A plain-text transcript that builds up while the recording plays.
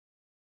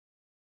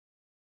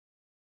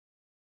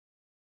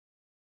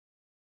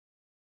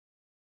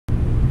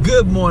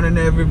Good morning,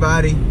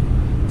 everybody.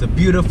 It's a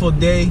beautiful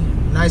day,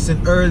 nice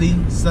and early.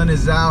 Sun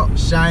is out,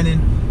 shining.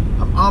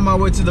 I'm on my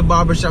way to the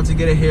barber shop to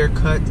get a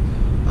haircut.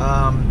 Then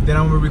I'm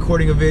gonna be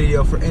recording a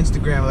video for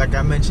Instagram, like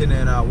I mentioned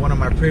in one of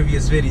my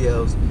previous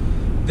videos.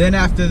 Then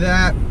after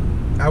that,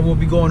 I will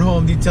be going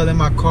home detailing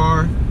my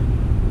car.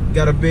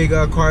 Got a big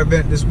car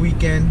event this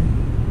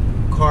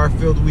weekend.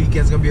 Car-filled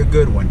weekend's gonna be a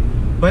good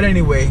one. But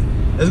anyway,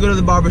 let's go to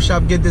the barber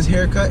shop, get this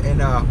haircut, and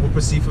we'll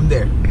proceed from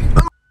there.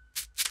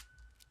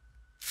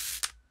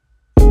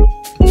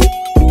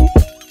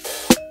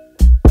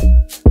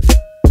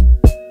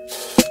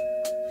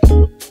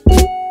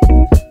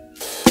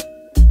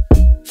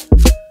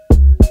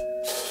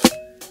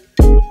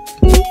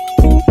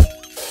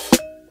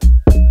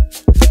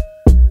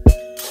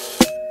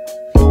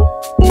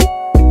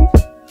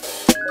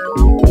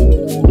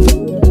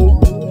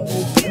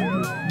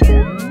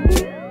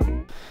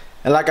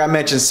 And like I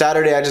mentioned,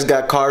 Saturday I just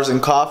got cars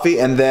and coffee,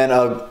 and then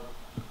a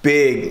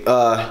big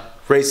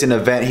racing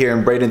event here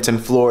in Bradenton,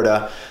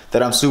 Florida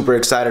that I'm super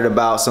excited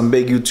about. Some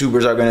big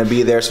YouTubers are going to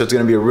be there, so it's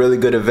going to be a really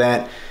good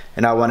event,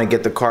 and I want to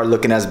get the car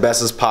looking as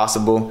best as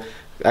possible.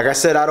 Like I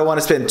said, I don't want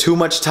to spend too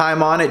much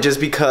time on it just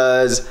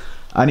because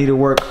I need to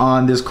work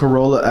on this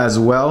Corolla as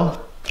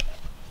well.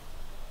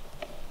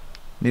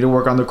 Need to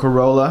work on the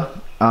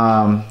Corolla.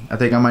 I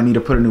think I might need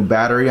to put a new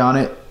battery on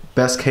it.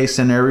 Best case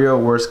scenario,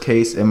 worst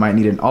case, it might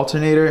need an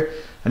alternator.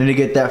 I need to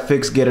get that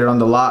fixed, get it on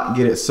the lot,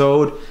 get it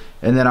sold,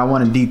 and then I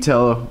want to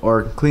detail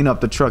or clean up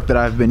the truck that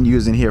I've been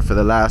using here for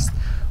the last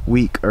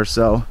week or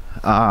so.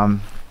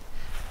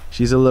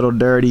 She's a little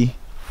dirty.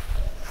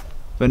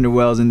 Fender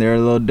wells in there a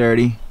little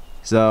dirty,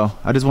 so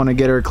I just want to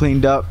get her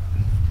cleaned up.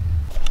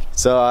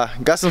 So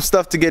got some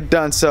stuff to get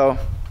done, so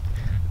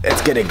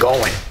let's get it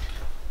going.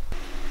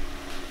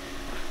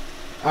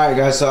 Alright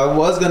guys, so I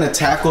was gonna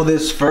tackle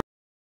this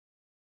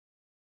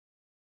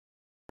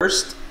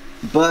first,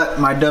 but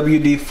my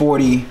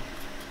WD-40,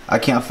 I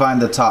can't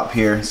find the top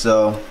here.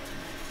 So,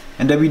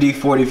 and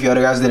WD-40, if you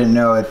other guys didn't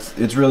know,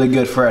 it's really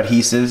good for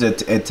adhesives.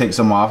 It takes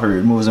them off, it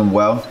removes them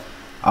well.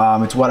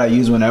 It's what I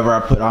use whenever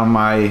I put on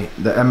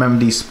the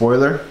MMD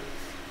spoiler.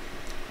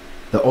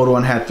 The old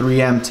one had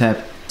 3M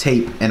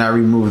tape, and I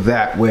removed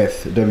that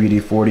with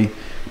WD-40.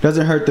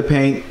 Doesn't hurt the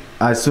paint.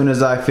 As soon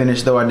as I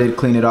finished though, I did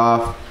clean it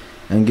off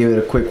and give it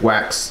a quick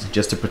wax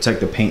just to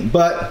protect the paint.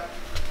 But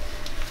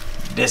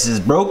this is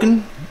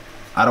broken.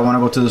 I don't want to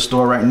go to the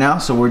store right now,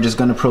 so we're just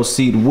going to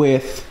proceed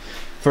with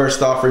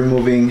first off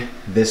removing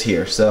this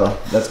here. So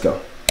let's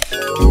go.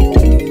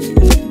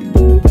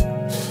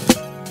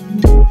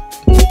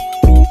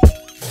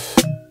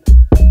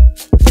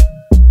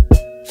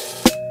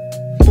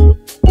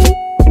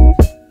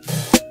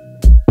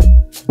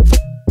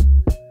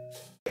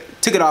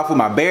 Took it off with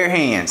my bare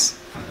hands.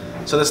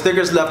 So the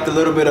stickers left a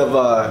little bit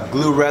of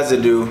glue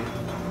residue.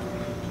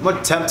 I'm gonna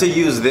attempt to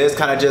use this,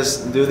 kind of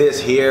just do this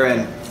here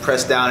and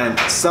press down, and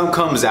some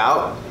comes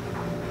out.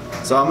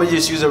 So I'm gonna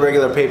just use a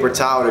regular paper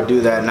towel to do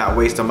that and not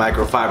waste a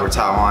microfiber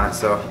towel on it.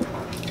 So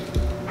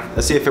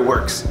let's see if it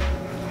works.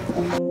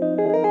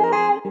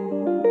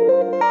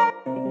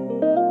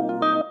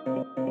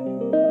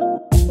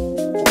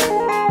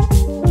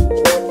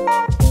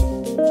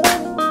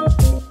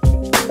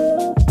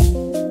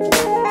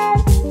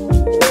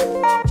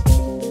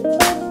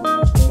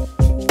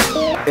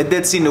 It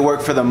did seem to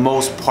work for the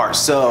most part,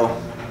 so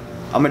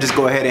I'm gonna just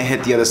go ahead and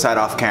hit the other side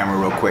off camera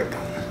real quick.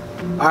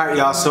 Alright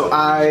y'all, so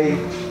I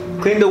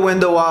cleaned the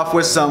window off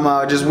with some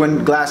just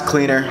glass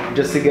cleaner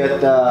just to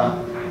get the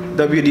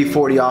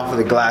WD-40 off of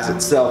the glass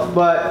itself.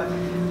 But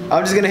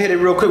I'm just gonna hit it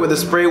real quick with a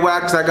spray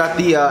wax. I got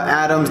the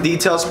Adams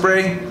detail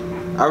spray.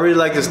 I really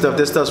like this stuff.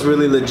 This stuff's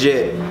really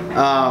legit.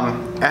 I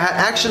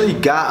actually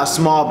got a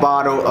small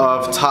bottle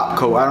of Top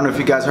Coat. I don't know if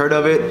you guys heard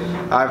of it.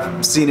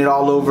 I've seen it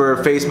all over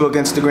Facebook,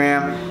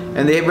 Instagram,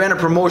 and they ran a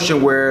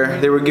promotion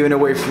where they were giving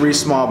away free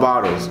small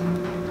bottles.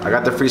 I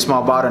got the free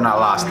small bottle and I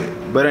lost it.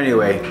 But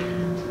anyway,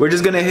 we're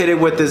just gonna hit it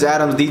with this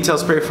Adams detail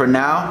spray for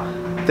now.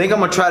 I think I'm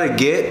gonna try to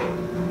get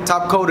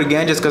Top Coat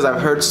again just because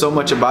I've heard so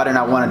much about it and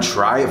I want to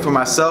try it for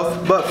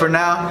myself. But for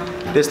now,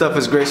 this stuff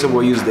is great, so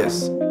we'll use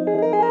this.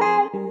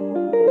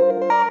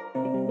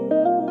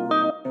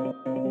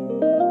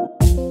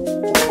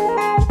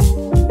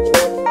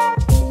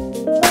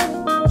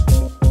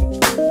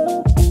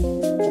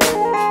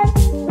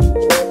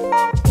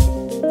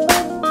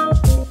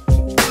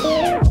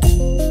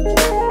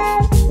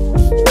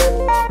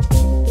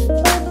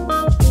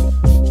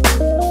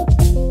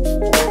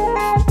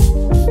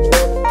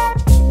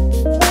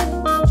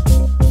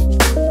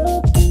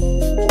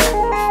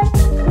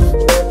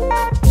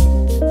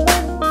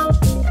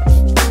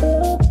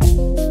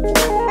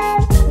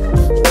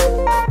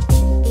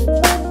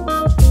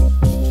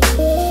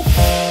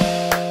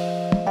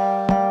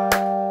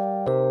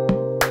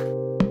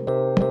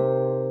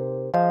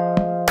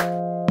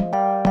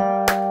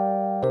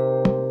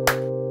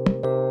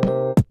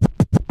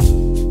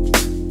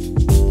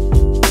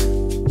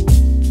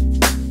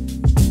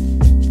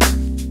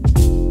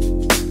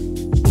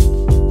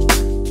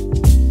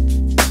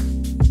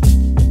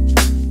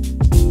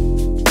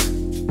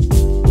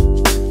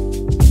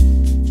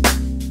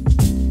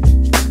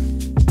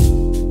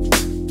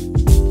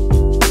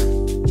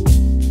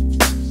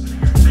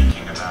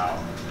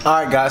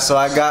 Alright guys, so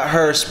I got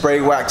her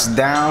spray wax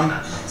down.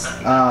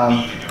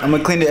 I'm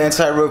gonna clean the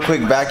inside real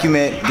quick, vacuum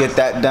it, get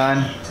that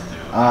done.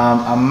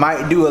 I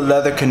might do a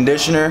leather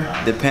conditioner,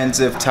 depends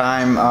if if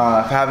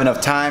I have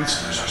enough time.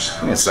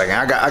 Give me a second,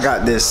 I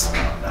got this.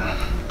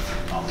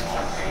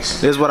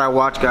 This is what I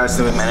watch, guys,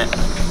 in a minute.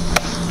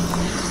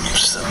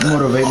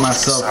 Motivate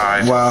myself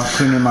while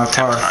cleaning my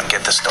car. Not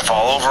get this stuff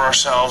all over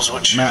ourselves,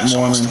 which Matt is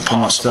Mormon almost from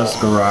impossible. Upstairs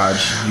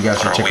Garage. You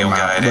guys should check him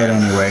out. But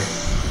anyway,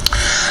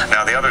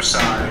 now the other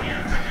side.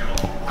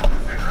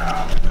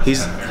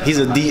 he's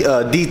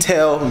a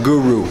detail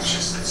guru.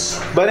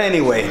 But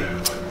anyway,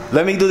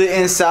 let me do the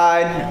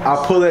inside.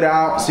 I'll pull it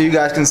out so you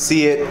guys can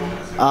see it,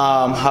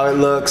 how it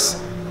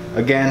looks.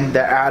 Again,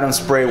 the Adam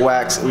spray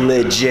wax,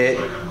 legit.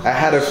 I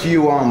had a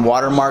few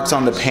watermarks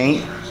on the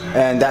paint,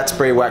 and that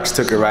spray wax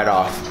took it right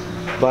off.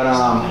 But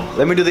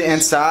let me do the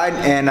inside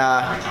and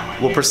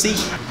we'll proceed.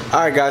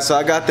 Alright guys, so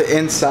I got the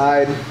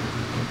inside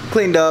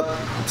cleaned up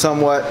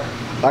somewhat.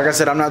 Like I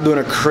said, I'm not doing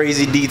a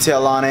crazy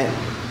detail on it.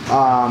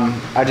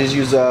 I just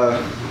use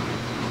I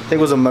think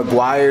it was a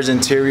Meguiar's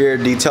interior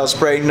detail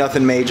spray,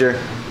 nothing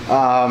major.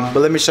 But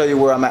let me show you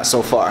where I'm at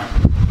so far.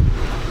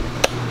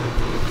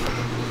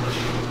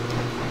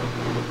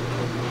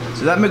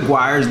 So that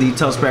Meguiar's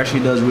detail spray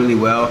actually does really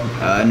well.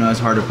 I know it's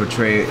hard to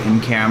portray it in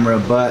camera,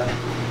 but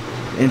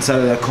inside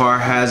of the car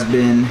has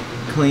been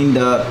cleaned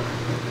up.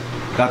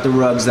 Got the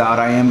rugs out.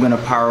 I am gonna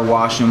power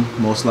wash them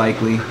most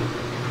likely,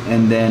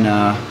 and then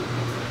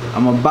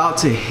I'm about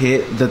to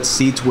hit the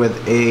seats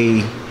with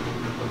a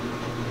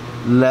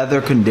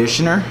leather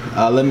conditioner.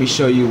 Let me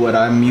show you what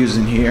I'm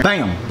using here.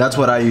 Bam! That's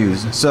what I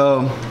use.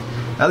 So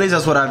at least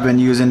that's what I've been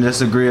using.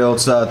 Just a grill.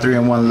 It's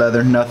 3-in-1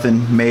 leather,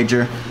 nothing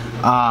major.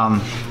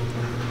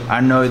 I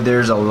know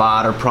there's a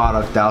lot of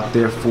product out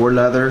there for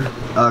leather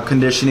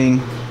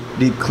conditioning,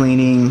 deep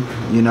cleaning,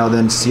 you know,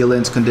 then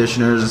sealants,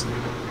 conditioners,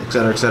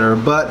 etc., etc.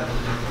 But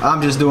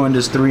I'm just doing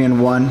this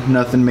 3-in-1,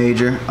 nothing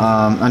major.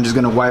 I'm just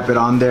gonna wipe it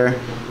on there.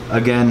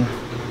 Again,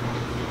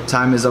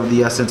 time is of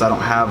the essence. I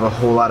don't have a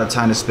whole lot of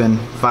time to spend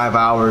 5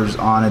 hours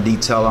on a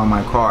detail on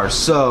my car,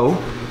 so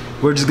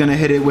we're just gonna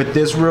hit it with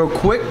this real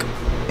quick,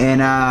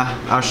 and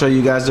I'll show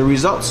you guys the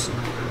results.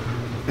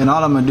 And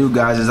all I'm gonna do,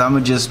 guys, is I'm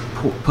gonna just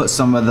put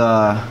some of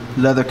the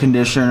leather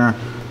conditioner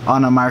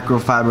on a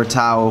microfiber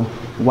towel,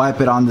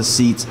 wipe it on the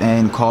seats,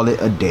 and call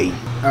it a day.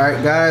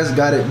 Alright guys,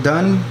 got it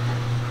done.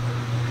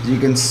 As you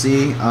can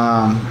see,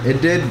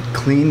 it did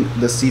clean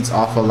the seats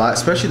off a lot,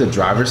 especially the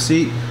driver's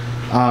seat.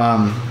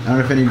 I don't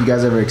know if any of you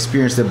guys ever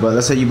experienced it, but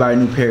let's say you buy a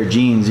new pair of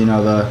jeans, you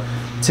know, the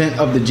tint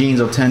of the jeans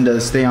will tend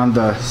to stay on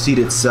the seat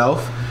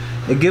itself.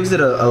 It gives it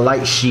a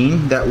light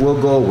sheen that will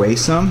go away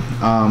some.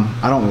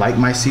 I don't like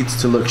my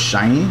seats to look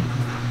shiny,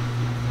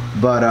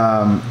 but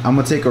I'm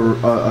gonna take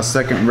a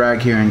second rag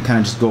here and kind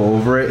of just go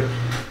over it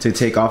to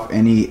take off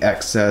any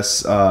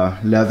excess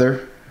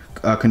leather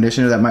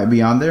conditioner that might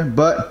be on there.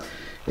 But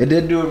it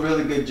did do a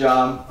really good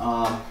job.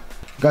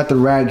 Got the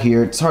rag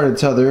here. It's hard to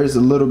tell. There is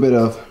a little bit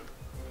of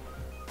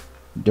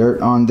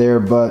dirt on there,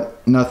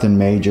 but nothing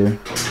major.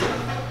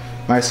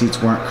 My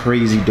seats weren't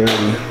crazy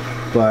dirty,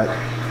 but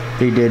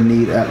they did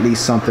need at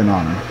least something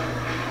on them.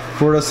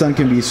 Florida sun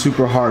can be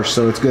super harsh,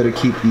 so it's good to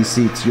keep these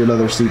seats, your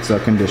leather seats,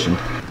 conditioned.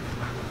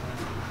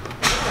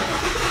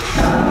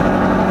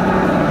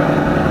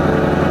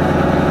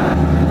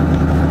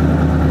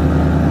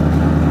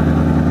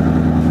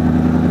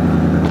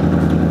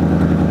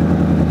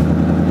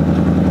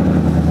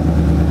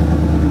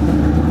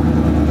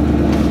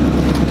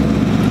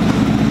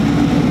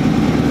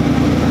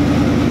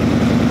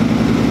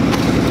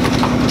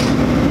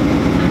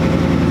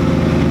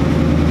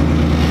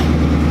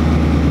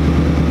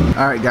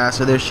 Alright guys,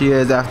 so there she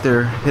is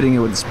after hitting it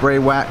with the spray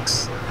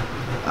wax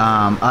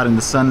out in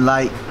the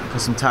sunlight.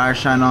 Put some tire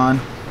shine on.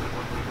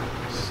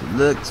 She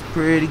looks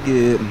pretty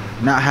good,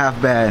 not half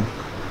bad.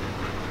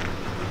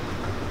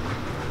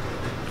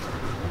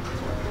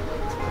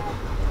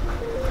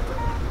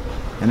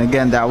 And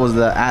again, that was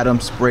the Adam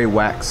spray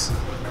wax.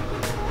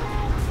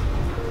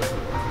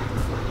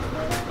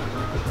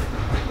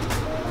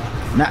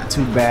 Not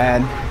too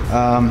bad.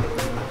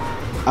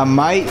 I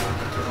might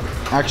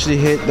actually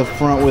hit the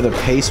front with a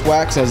paste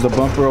wax, as the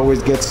bumper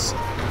always gets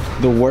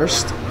the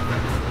worst.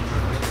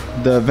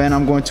 The event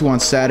I'm going to on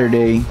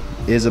Saturday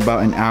is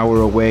about an hour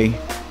away,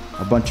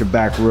 a bunch of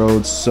back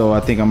roads, so I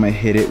think I'm gonna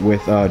hit it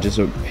with just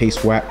a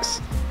paste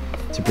wax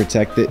to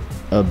protect it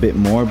a bit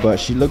more. But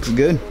she looks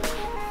good.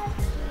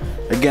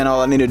 Again, all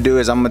I need to do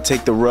is I'm gonna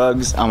take the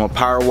rugs, I'm gonna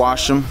power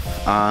wash them.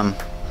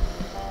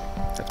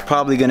 That's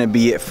probably gonna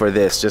be it for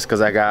this, just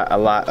because I got a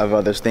lot of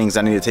other things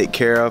I need to take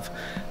care of.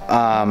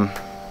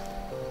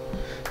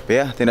 But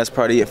yeah, I think that's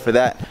probably it for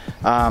that.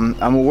 I'm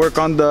gonna work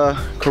on the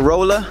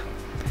Corolla,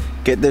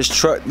 get this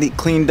truck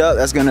cleaned up.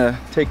 That's gonna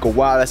take a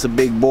while. That's a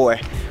big boy,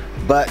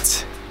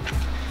 but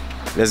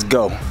let's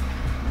go.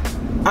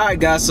 All right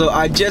guys, so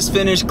I just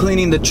finished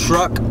cleaning the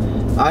truck.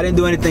 I didn't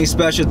do anything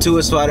special to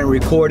it, so I didn't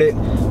record it,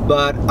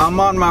 but I'm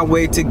on my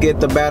way to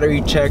get the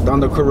battery checked on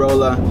the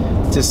Corolla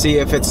to see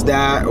if it's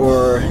that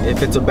or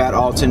if it's a bad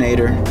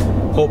alternator.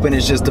 hoping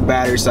it's just the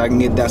battery so I can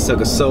get that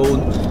sucker sold.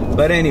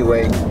 But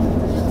anyway,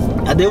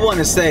 I did want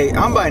to say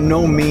I'm by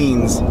no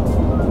means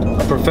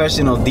a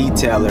professional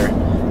detailer.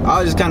 I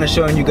was just kind of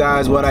showing you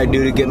guys what I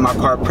do to get my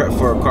car prepped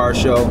for a car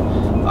show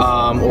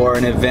or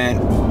an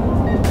event.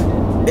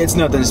 It's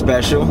nothing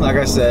special. Like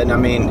I said, I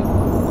mean,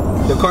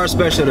 the car's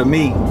special to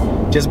me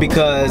just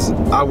because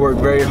I work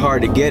very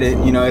hard to get it.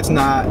 You know, it's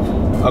not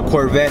a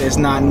Corvette, it's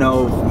not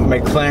no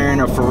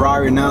McLaren or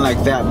Ferrari, none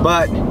like that.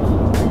 But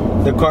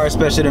the car is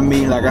special to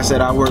me. Like I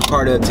said, I work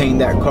hard to attain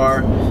that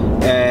car.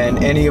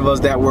 And any of us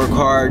that work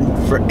hard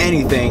for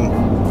anything,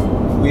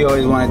 we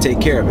always want to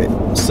take care of it.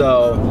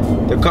 So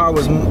the car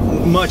was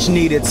much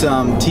needed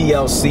some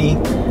TLC.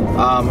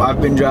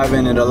 I've been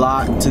driving it a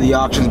lot to the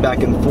auctions back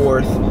and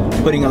forth,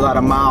 putting a lot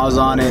of miles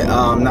on it,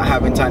 not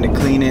having time to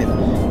clean it,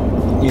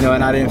 you know,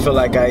 and I didn't feel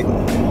like I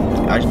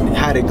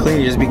had to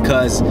clean it just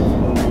because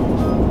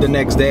the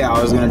next day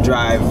I was gonna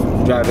drive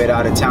it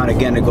out of town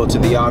again to go to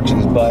the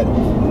auctions. But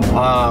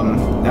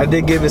I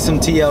did give it some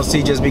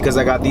TLC just because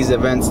I got these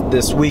events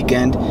this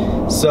weekend.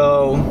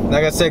 So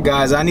like I said,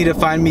 guys, I need to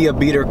find me a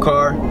beater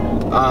car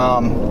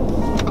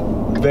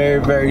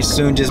very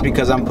soon, just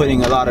because I'm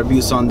putting a lot of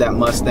use on that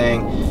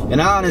Mustang. And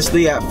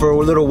honestly, for a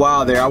little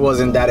while there, I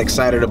wasn't that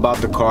excited about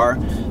the car.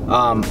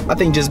 I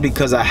think just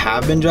because I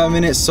have been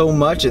driving it so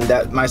much, and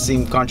that might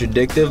seem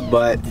contradictory,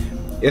 but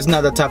it's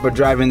not the type of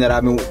driving that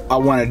I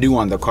want to do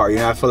on the car. You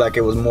know, I feel like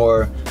it was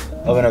more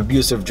of an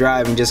abusive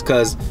driving, just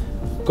because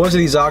going to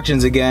these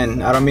auctions,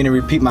 again, I don't mean to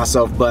repeat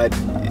myself, but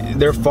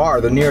they're far.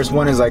 The nearest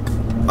one is like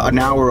an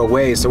hour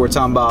away, so we're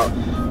talking about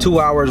 2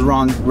 hours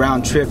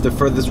round trip. The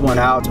furthest one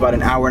out is about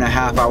an hour and a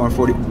half, hour and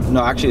 40,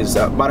 no, actually it's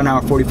about an hour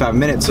and 45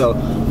 minutes, so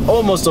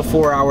almost a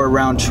 4-hour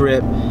round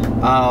trip.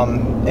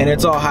 And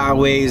it's all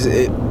highways.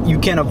 You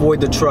can't avoid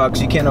the trucks,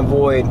 you can't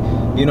avoid,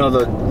 you know,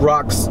 the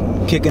rocks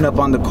kicking up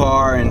on the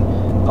car and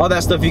all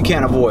that stuff you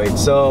can't avoid.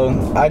 So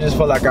I just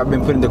felt like I've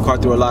been putting the car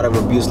through a lot of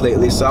abuse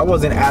lately, so I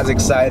wasn't as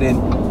excited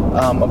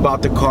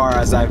about the car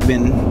as I've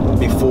been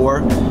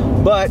before.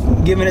 But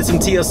giving it some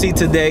TLC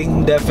today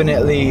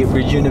definitely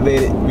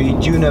rejuvenated,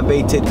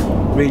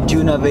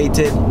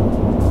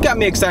 got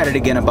me excited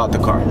again about the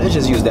car. Let's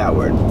just use that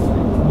word.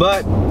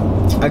 But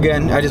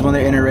again, I just want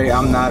to reiterate,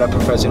 I'm not a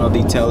professional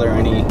detailer or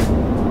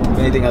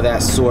anything of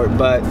that sort.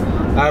 But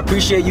I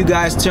appreciate you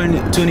guys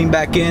tuning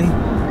back in.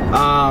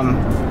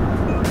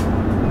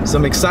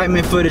 Some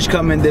excitement footage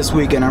coming this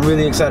weekend. I'm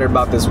really excited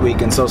about this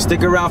weekend, so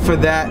stick around for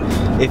that.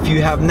 If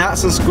you have not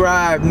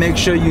subscribed, make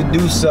sure you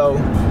do so.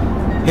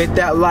 Hit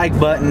that like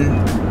button,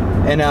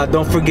 and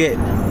don't forget,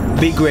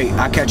 be great.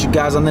 I'll catch you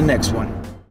guys on the next one.